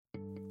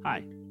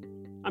Hi,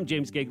 I'm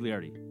James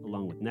Gagliardi,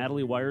 along with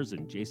Natalie Wires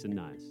and Jason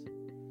Nyes.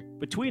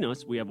 Between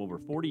us, we have over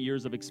 40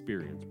 years of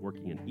experience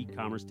working in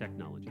e-commerce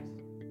technologies.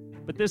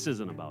 But this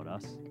isn't about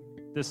us.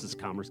 This is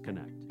Commerce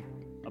Connect,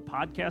 a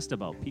podcast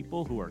about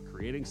people who are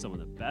creating some of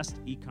the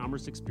best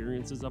e-commerce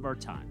experiences of our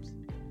times.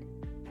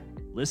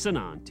 Listen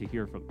on to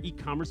hear from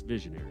e-commerce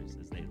visionaries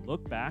as they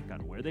look back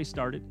on where they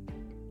started,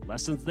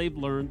 lessons they've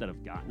learned that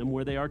have gotten them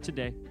where they are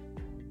today,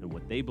 and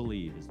what they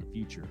believe is the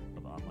future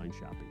of online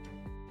shopping.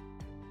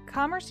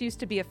 Commerce used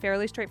to be a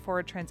fairly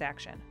straightforward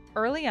transaction.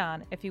 Early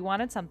on, if you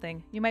wanted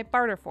something, you might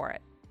barter for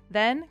it.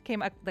 Then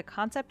came the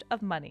concept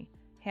of money.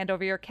 Hand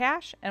over your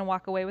cash and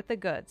walk away with the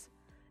goods.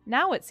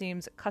 Now it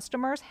seems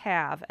customers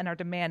have and are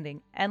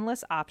demanding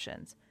endless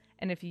options.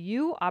 And if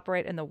you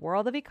operate in the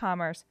world of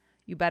e-commerce,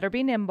 you better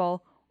be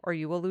nimble or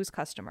you will lose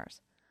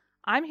customers.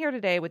 I'm here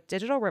today with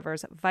Digital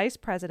River's Vice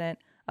President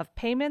of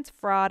Payments,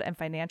 Fraud, and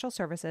Financial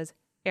Services,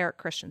 Eric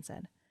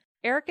Christensen.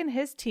 Eric and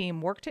his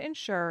team work to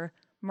ensure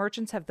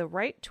merchants have the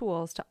right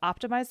tools to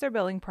optimize their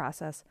billing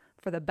process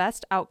for the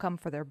best outcome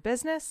for their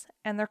business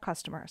and their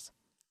customers.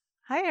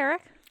 Hi,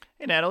 Eric.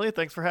 Hey, Natalie.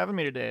 Thanks for having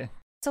me today.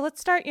 So let's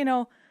start,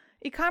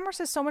 e-commerce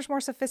is so much more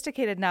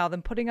sophisticated now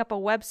than putting up a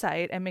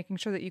website and making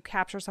sure that you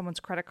capture someone's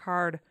credit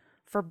card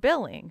for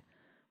billing.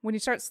 When you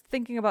start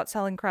thinking about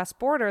selling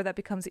cross-border, that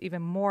becomes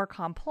even more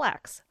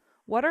complex.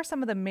 What are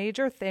some of the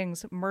major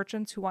things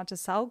merchants who want to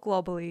sell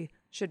globally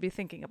should be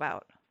thinking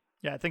about?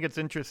 Yeah, I think it's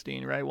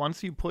interesting, right?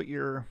 Once you put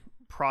your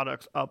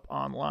products up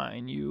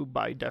online, you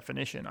by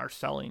definition are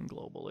selling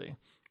globally,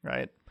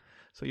 right?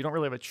 So you don't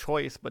really have a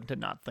choice but to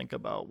not think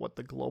about what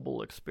the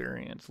global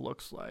experience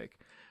looks like.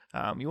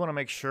 You want to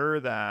make sure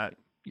that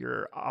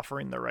you're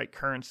offering the right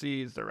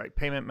currencies, the right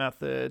payment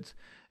methods,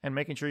 and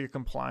making sure you're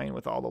complying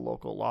with all the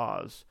local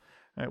laws.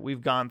 Right?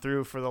 We've gone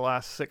through for the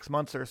last 6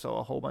 months or so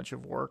a whole bunch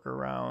of work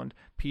around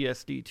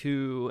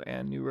PSD2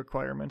 and new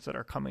requirements that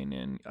are coming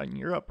in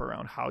Europe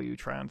around how you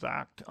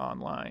transact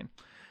online.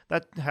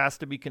 That has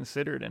to be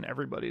considered in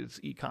everybody's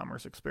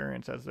e-commerce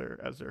experience as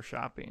they're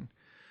shopping.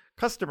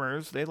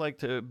 Customers, they like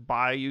to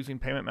buy using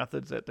payment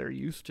methods that they're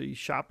used to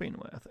shopping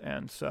with.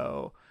 And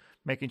so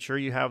making sure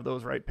you have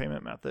those right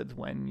payment methods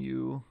when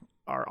you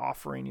are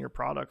offering your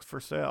products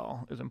for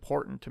sale is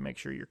important to make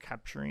sure you're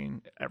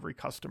capturing every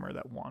customer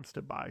that wants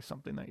to buy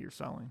something that you're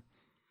selling.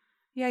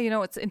 Yeah,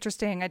 it's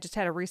interesting. I just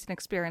had a recent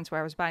experience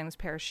where I was buying this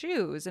pair of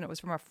shoes, and it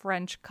was from a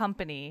French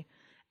company.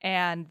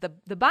 And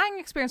the buying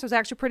experience was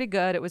actually pretty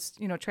good. It was,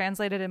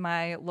 translated in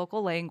my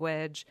local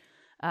language.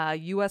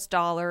 US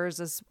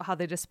dollars is how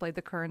they displayed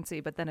the currency.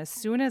 But then as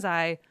soon as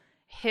I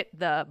hit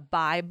the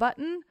buy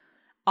button,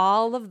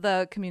 all of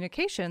the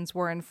communications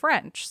were in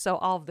French. So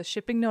all of the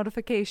shipping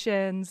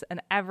notifications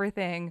and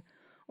everything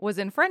was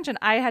in French. And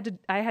I had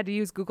to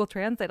use Google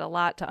Translate a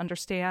lot to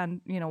understand,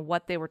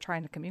 what they were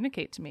trying to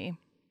communicate to me.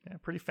 Yeah,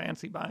 pretty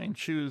fancy buying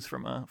shoes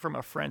from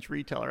a French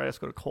retailer. I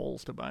just go to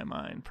Kohl's to buy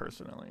mine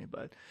personally,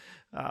 but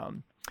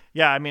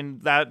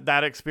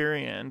that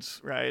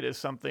experience, right, is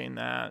something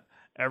that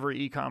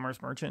every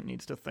e-commerce merchant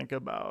needs to think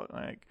about.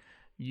 Like,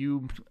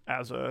 you,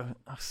 as a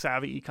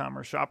savvy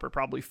e-commerce shopper,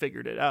 probably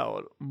figured it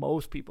out.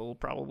 Most people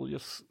probably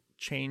just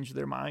changed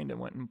their mind and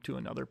went to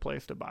another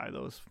place to buy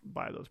those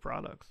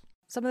products.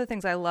 Some of the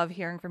things I love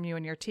hearing from you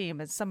and your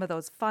team is some of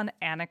those fun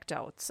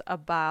anecdotes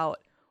about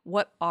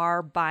what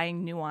are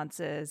buying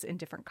nuances in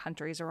different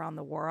countries around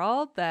the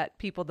world that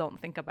people don't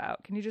think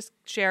about. Can you just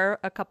share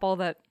a couple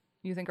that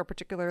you think are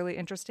particularly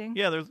interesting?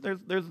 Yeah,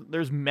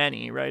 there's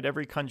many, right?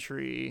 Every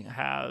country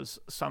has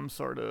some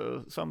sort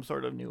of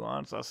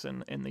nuance. Us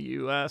in the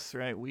US,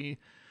 right? We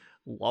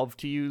love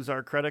to use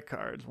our credit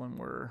cards when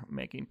we're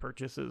making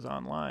purchases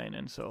online.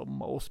 And so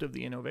most of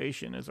the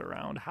innovation is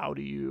around how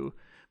do you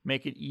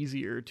make it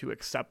easier to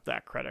accept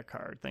that credit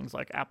card. Things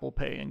like Apple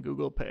Pay and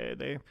Google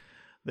Pay,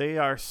 they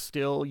are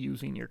still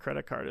using your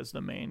credit card as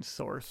the main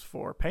source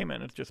for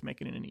payment. It's just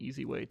making it an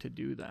easy way to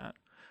do that.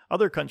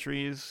 Other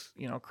countries,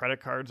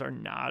 credit cards are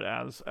not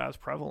as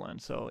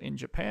prevalent. So in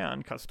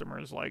Japan,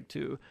 customers like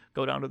to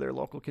go down to their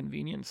local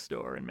convenience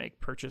store and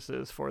make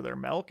purchases for their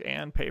milk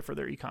and pay for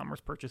their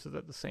e-commerce purchases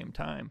at the same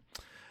time.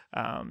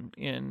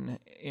 In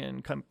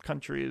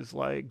countries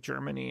like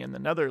Germany and the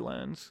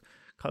Netherlands,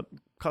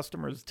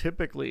 customers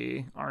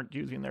typically aren't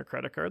using their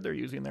credit card, they're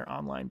using their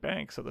online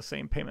bank. So the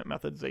same payment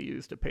methods they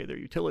use to pay their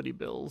utility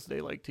bills, they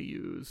like to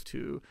use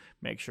to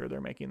make sure they're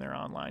making their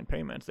online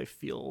payments. They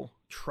feel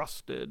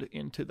trusted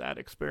into that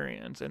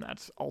experience. And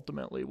that's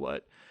ultimately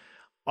what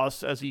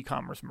us as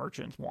e-commerce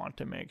merchants want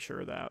to make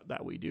sure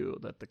that we do,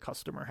 that the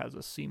customer has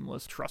a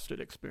seamless, trusted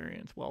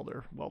experience while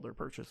they're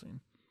purchasing.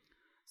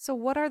 So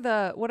what are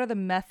the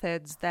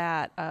methods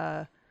that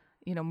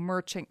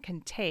merchant can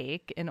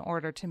take in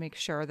order to make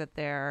sure that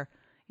they're,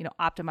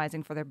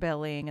 optimizing for their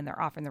billing and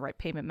they're offering the right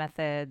payment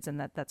methods and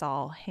that's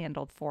all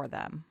handled for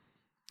them?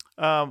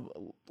 A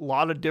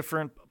lot of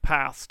different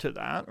paths to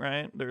that,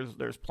 right?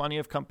 There's plenty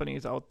of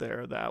companies out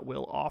there that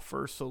will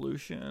offer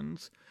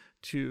solutions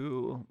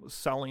to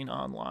selling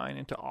online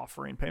and to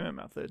offering payment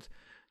methods.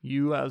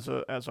 you as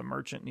a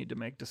merchant need to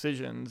make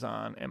decisions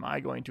on, am I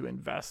going to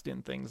invest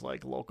in things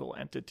like local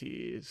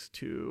entities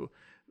to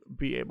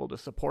be able to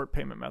support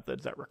payment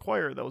methods that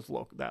require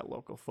that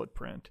local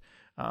footprint?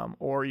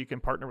 Or you can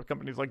partner with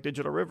companies like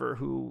Digital River,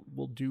 who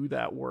will do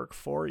that work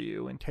for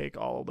you and take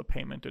all the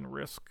payment and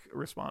risk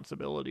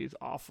responsibilities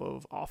off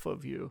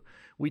of you.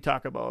 We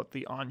talk about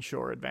the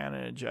onshore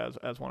advantage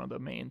as one of the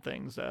main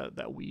things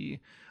that we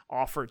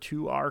offer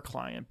to our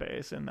client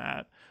base, and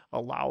that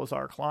allows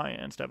our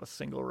clients to have a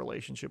single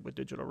relationship with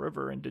Digital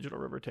River, and Digital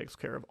River takes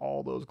care of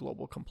all those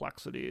global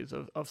complexities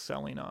of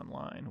selling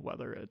online,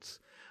 whether it's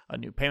a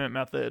new payment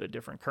method, a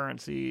different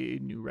currency,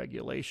 new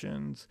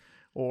regulations,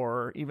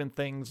 or even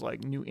things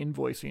like new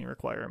invoicing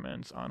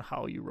requirements on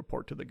how you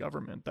report to the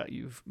government that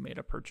you've made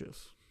a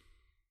purchase.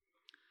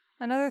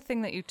 Another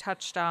thing that you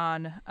touched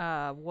on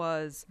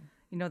was,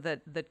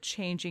 the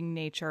changing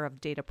nature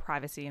of data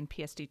privacy in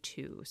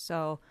PSD2.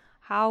 So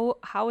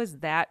how is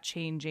that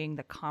changing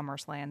the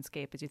commerce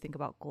landscape as you think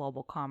about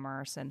global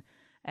commerce,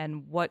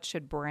 and what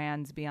should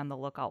brands be on the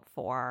lookout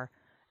for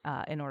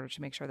in order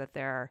to make sure that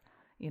they're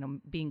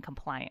being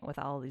compliant with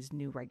all of these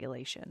new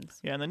regulations?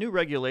 Yeah, and the new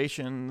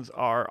regulations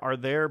are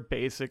there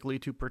basically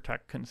to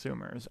protect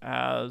consumers.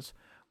 As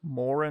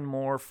more and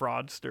more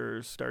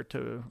fraudsters start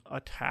to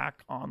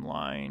attack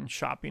online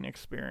shopping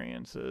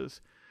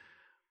experiences,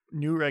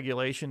 new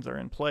regulations are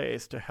in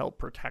place to help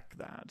protect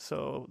that.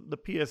 So the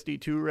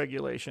PSD2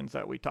 regulations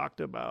that we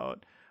talked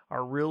about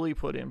are really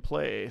put in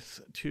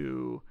place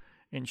to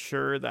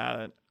ensure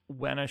that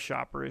when a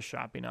shopper is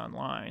shopping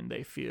online,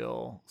 they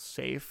feel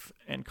safe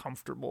and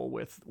comfortable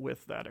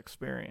with that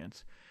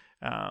experience.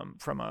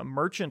 From a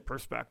merchant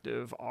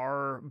perspective,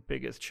 our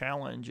biggest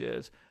challenge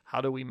is,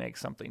 how do we make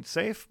something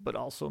safe but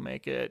also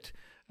make it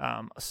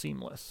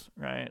seamless,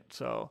 right?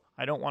 So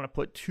I don't want to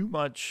put too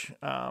much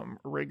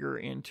rigor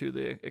into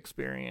the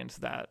experience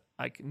that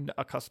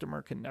a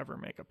customer can never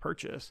make a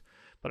purchase,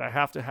 but I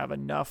have to have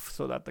enough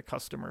so that the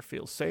customer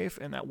feels safe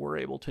and that we're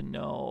able to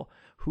know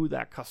who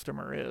that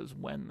customer is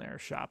when they're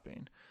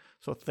shopping.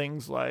 So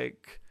things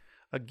like,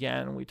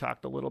 again, we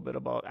talked a little bit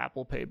about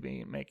Apple Pay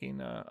making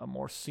a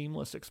more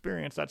seamless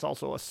experience. That's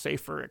also a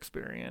safer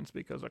experience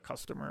because a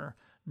customer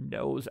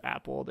knows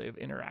Apple, they've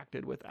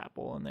interacted with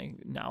Apple, and they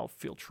now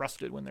feel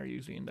trusted when they're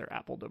using their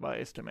Apple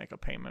device to make a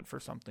payment for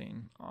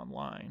something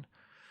online.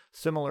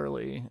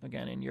 Similarly,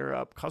 again, in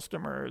Europe,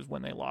 customers,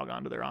 when they log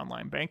onto their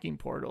online banking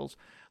portals,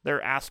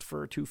 they're asked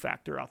for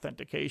two-factor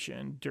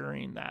authentication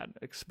during that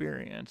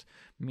experience,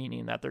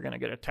 meaning that they're going to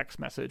get a text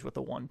message with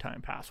a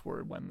one-time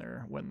password when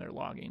they're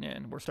logging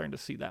in. We're starting to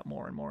see that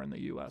more and more in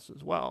the US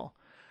as well.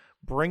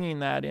 Bringing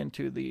that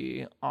into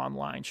the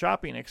online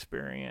shopping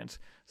experience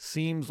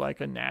seems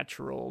like a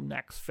natural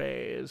next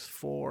phase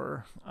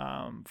for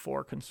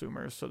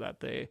consumers, so that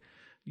they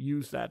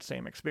use that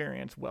same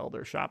experience while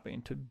they're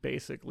shopping to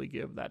basically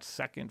give that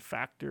second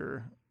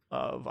factor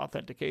of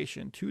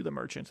authentication to the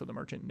merchant, so the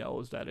merchant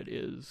knows that it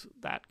is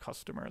that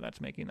customer that's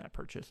making that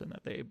purchase and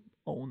that they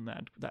own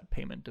that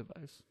payment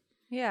device.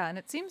 Yeah, and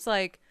it seems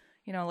like,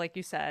 like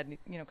you said,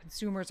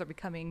 consumers are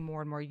becoming more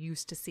and more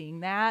used to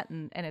seeing that,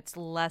 and it's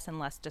less and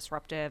less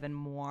disruptive and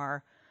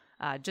more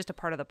just a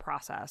part of the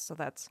process. So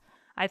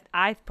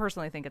I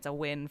personally think it's a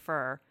win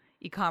for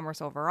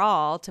e-commerce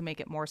overall to make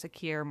it more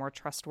secure, more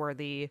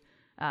trustworthy.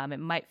 It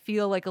might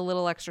feel like a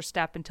little extra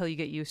step until you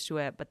get used to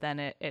it, but then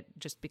it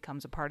just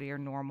becomes a part of your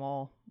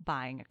normal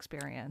buying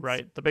experience.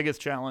 Right. The biggest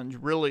challenge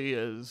really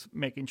is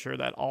making sure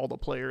that all the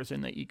players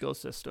in the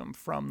ecosystem,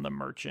 from the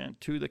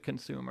merchant to the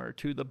consumer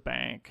to the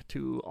bank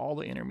to all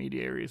the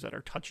intermediaries that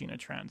are touching a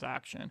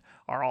transaction,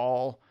 are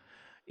all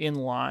in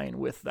line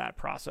with that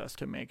process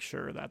to make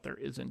sure that there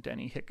isn't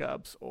any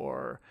hiccups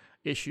or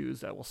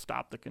issues that will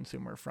stop the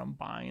consumer from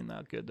buying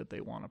that good that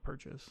they want to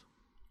purchase.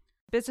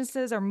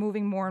 Businesses are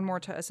moving more and more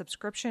to a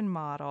subscription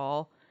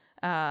model.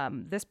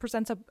 This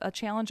presents a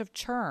challenge of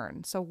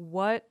churn. So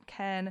what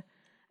can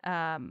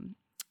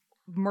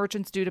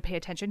merchants do to pay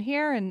attention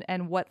here,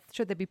 and what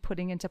should they be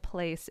putting into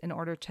place in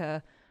order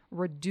to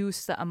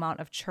reduce the amount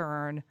of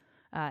churn?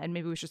 And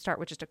maybe we should start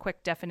with just a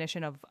quick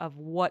definition of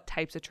what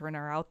types of churn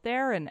are out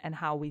there and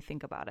how we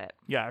think about it.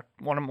 Yeah,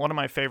 one of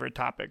my favorite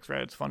topics,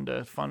 right? It's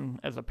fun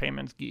as a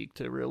payments geek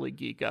to really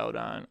geek out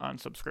on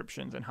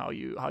subscriptions and how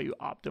you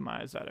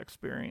optimize that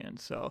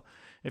experience. So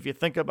if you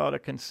think about a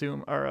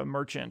consumer or a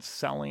merchant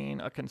selling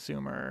a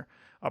consumer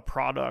a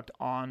product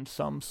on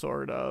some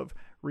sort of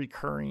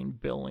recurring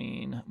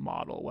billing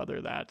model,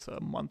 whether that's a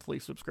monthly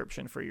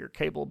subscription for your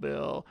cable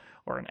bill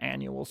or an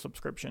annual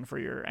subscription for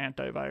your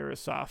antivirus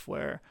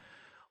software,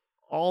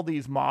 all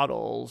these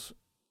models,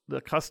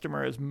 the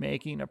customer is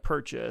making a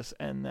purchase,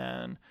 and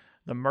then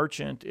the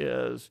merchant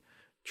is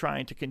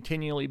trying to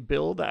continually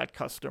bill that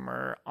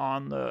customer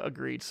on the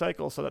agreed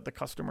cycle so that the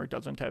customer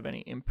doesn't have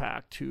any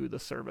impact to the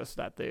service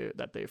that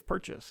they've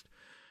purchased.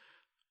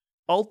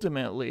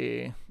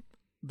 Ultimately,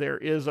 there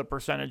is a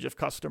percentage of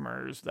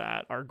customers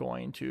that are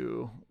going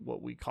to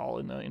what we call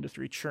in the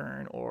industry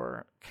churn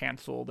or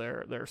cancel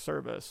their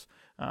service.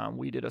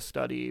 We did a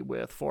study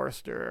with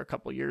Forrester a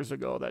couple of years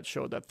ago that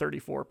showed that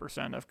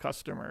 34% of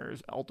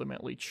customers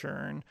ultimately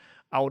churn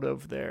out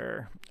of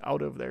their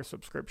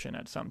subscription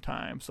at some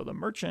time. So the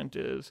merchant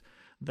is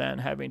then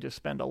having to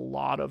spend a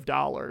lot of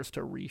dollars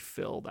to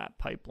refill that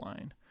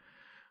pipeline.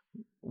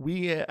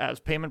 We as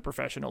payment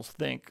professionals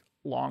think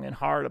long and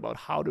hard about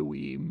how do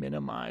we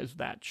minimize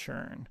that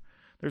churn.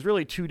 There's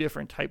really two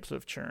different types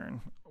of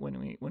churn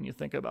when you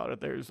think about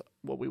it. There's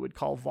what we would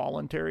call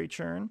voluntary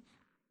churn.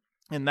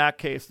 In that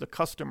case, the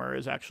customer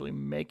is actually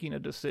making a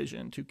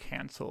decision to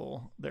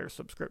cancel their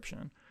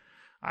subscription.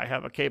 I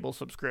have a cable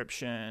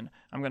subscription.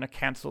 I'm going to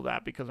cancel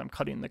that because I'm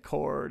cutting the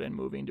cord and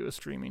moving to a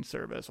streaming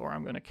service, or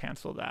I'm going to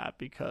cancel that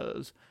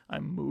because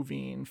I'm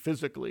moving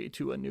physically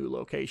to a new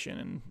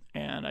location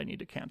and I need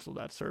to cancel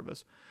that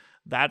service.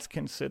 That's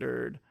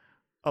considered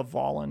a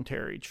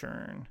voluntary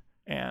churn.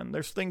 And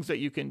there's things that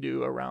you can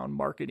do around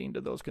marketing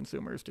to those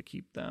consumers to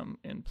keep them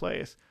in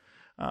place.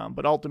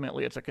 But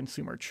ultimately, it's a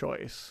consumer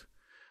choice.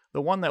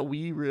 The one that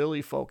we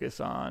really focus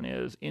on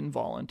is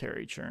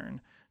involuntary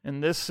churn.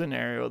 In this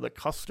scenario, the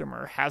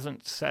customer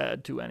hasn't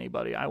said to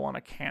anybody, I want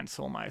to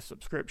cancel my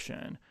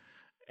subscription.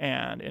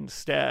 And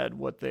instead,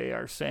 what they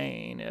are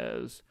saying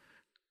is,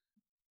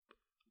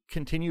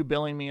 continue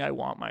billing me, I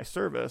want my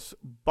service,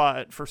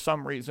 but for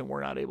some reason,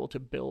 we're not able to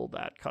bill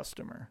that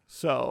customer.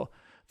 So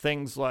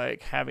things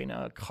like having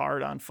a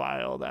card on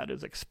file that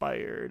is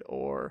expired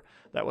or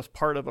that was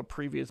part of a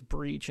previous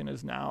breach and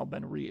has now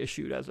been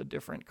reissued as a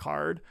different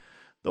card.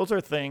 Those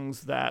are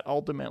things that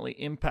ultimately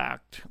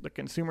impact the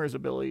consumer's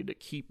ability to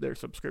keep their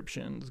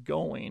subscriptions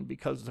going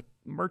because the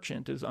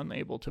merchant is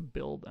unable to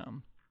bill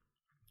them.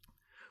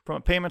 From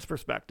a payments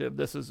perspective,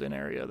 this is an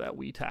area that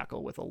we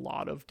tackle with a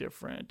lot of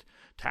different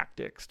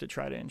tactics to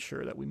try to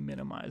ensure that we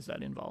minimize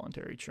that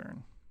involuntary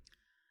churn.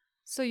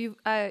 So you're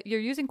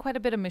using quite a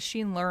bit of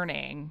machine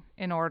learning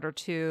in order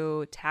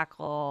to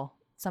tackle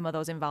some of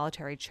those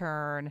involuntary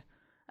churn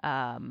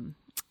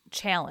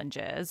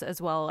challenges,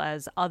 as well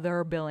as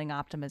other billing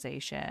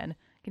optimization.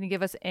 Can you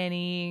give us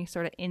any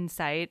sort of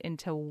insight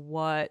into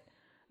what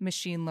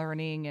machine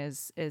learning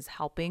is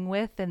helping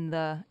with in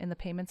the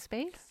payment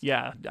space?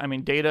 Yeah, I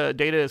mean, data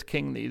is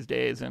king these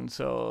days, and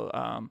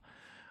so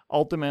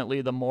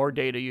ultimately, the more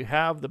data you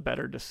have, the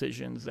better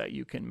decisions that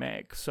you can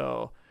make.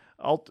 So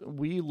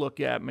we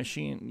look at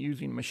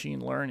using machine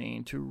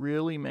learning to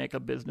really make a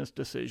business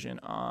decision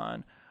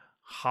on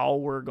how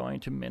we're going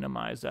to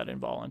minimize that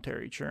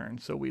involuntary churn.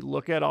 So we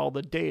look at all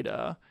the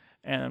data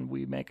and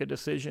we make a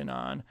decision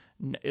on,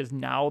 is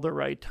now the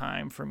right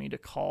time for me to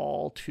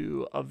call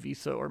to a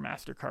Visa or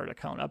MasterCard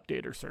account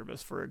updater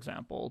service, for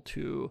example,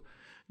 to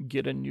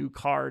get a new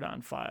card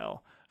on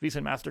file. Visa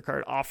and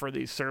MasterCard offer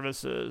these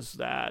services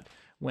that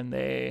when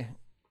they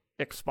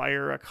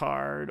expire a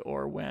card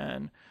or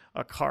when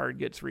a card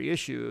gets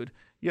reissued,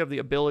 you have the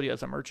ability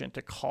as a merchant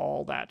to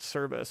call that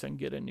service and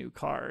get a new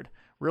card.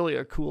 Really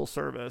a cool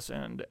service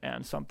and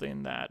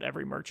something that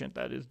every merchant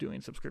that is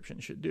doing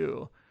subscription should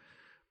do.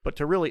 But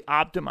to really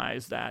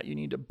optimize that, you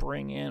need to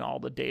bring in all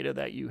the data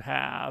that you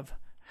have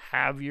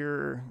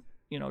your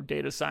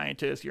data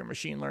scientists, your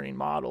machine learning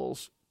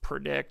models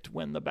predict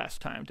when the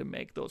best time to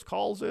make those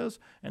calls is,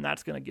 and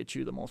that's going to get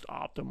you the most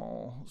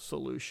optimal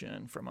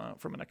solution from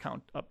an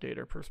account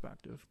updater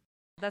perspective.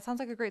 That sounds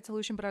like a great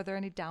solution, but are there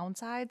any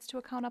downsides to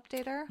Account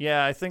Updater?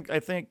 Yeah, I think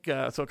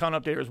so. Account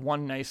Updater is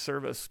one nice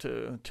service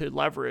to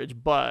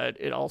leverage, but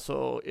it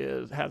also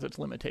has its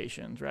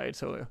limitations, right?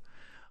 So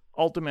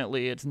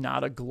ultimately, it's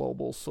not a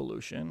global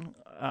solution.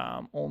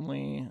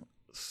 Only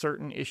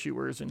certain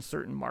issuers in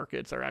certain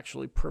markets are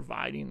actually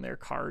providing their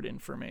card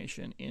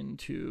information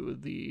into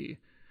the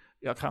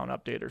Account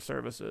Updater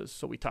services.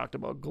 So we talked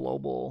about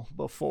global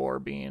before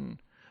being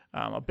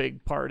a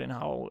big part in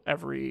how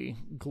every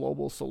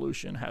global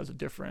solution has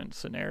different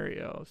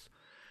scenarios.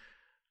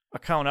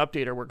 Account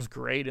Updater works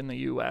great in the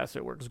US.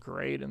 It works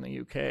great in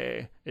the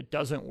UK. It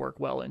doesn't work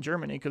well in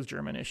Germany because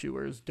German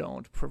issuers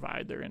don't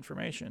provide their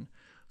information.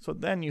 So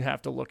then you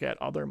have to look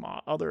at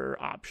other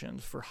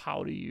options for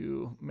how do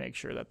you make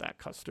sure that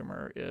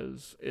customer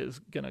is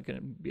going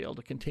to be able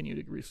to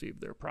continue to receive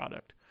their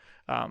product.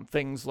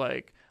 Things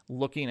like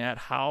looking at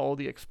how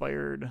the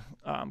expired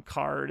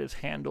card is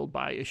handled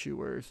by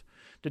issuers.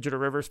 Digital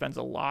River spends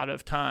a lot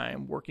of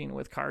time working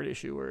with card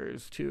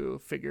issuers to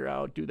figure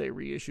out, do they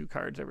reissue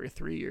cards every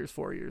 3 years,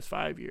 4 years,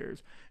 5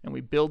 years? And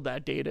we build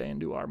that data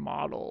into our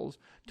models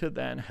to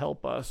then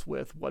help us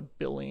with what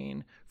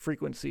billing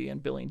frequency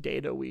and billing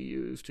data we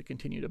use to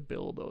continue to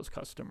bill those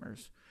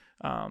customers.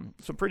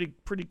 Some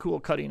pretty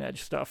cool cutting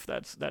edge stuff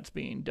that's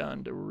being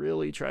done to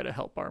really try to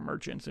help our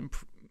merchants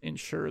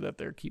ensure that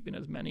they're keeping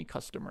as many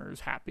customers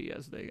happy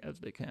as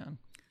they can.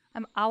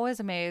 I'm always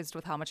amazed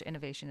with how much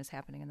innovation is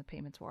happening in the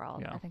payments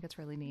world. Yeah. I think it's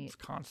really neat. It's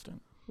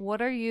constant.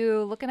 What are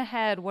you looking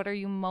ahead? What are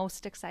you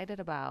most excited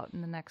about in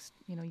the next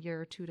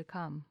year or two to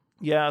come?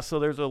 Yeah, so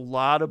there's a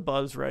lot of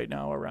buzz right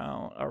now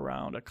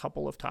around a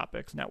couple of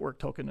topics, network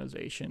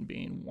tokenization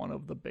being one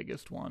of the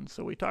biggest ones.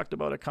 So we talked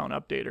about Account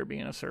Updater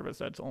being a service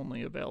that's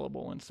only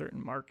available in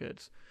certain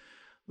markets.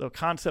 The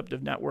concept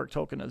of network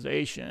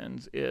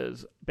tokenizations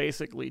is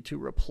basically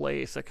to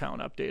replace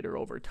Account Updater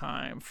over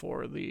time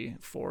for the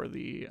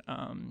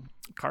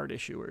card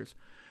issuers.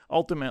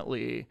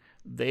 Ultimately,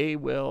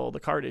 the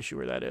card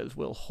issuer that is,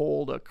 will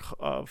hold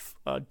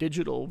a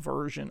digital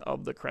version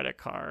of the credit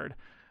card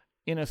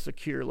in a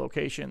secure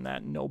location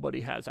that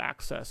nobody has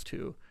access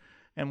to.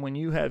 And when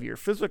you have your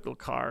physical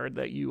card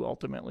that you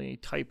ultimately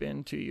type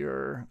into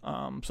your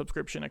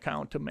subscription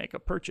account to make a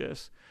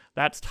purchase,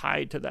 that's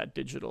tied to that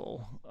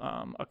digital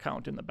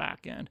account in the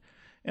back end.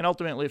 And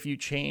ultimately, if you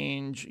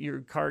change,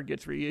 your card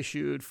gets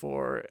reissued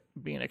for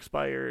being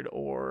expired,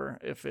 or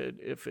if it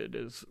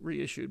is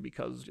reissued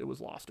because it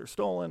was lost or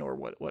stolen or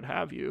what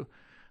have you,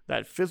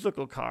 that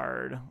physical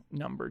card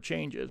number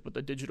changes, but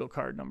the digital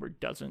card number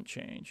doesn't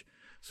change.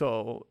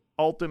 So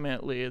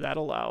ultimately, that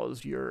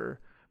allows your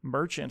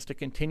merchants to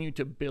continue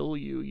to bill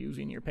you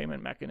using your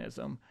payment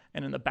mechanism,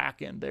 and in the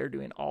back end, they're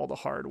doing all the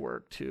hard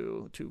work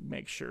to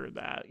make sure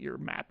that you're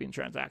mapping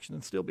transactions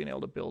and still being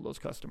able to bill those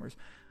customers.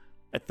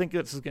 I think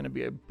this is going to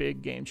be a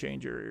big game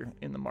changer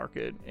in the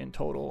market in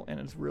total, and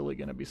it's really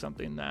going to be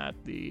something that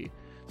the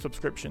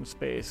subscription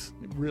space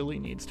really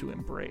needs to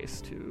embrace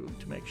to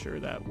make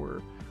sure that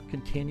we're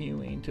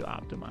continuing to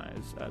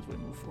optimize as we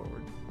move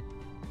forward.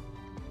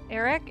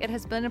 Eric, it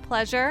has been a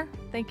pleasure.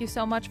 Thank you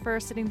so much for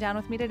sitting down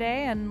with me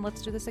today, and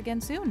let's do this again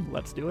soon.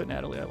 Let's do it,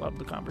 Natalie. I love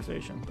the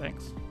conversation.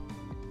 Thanks.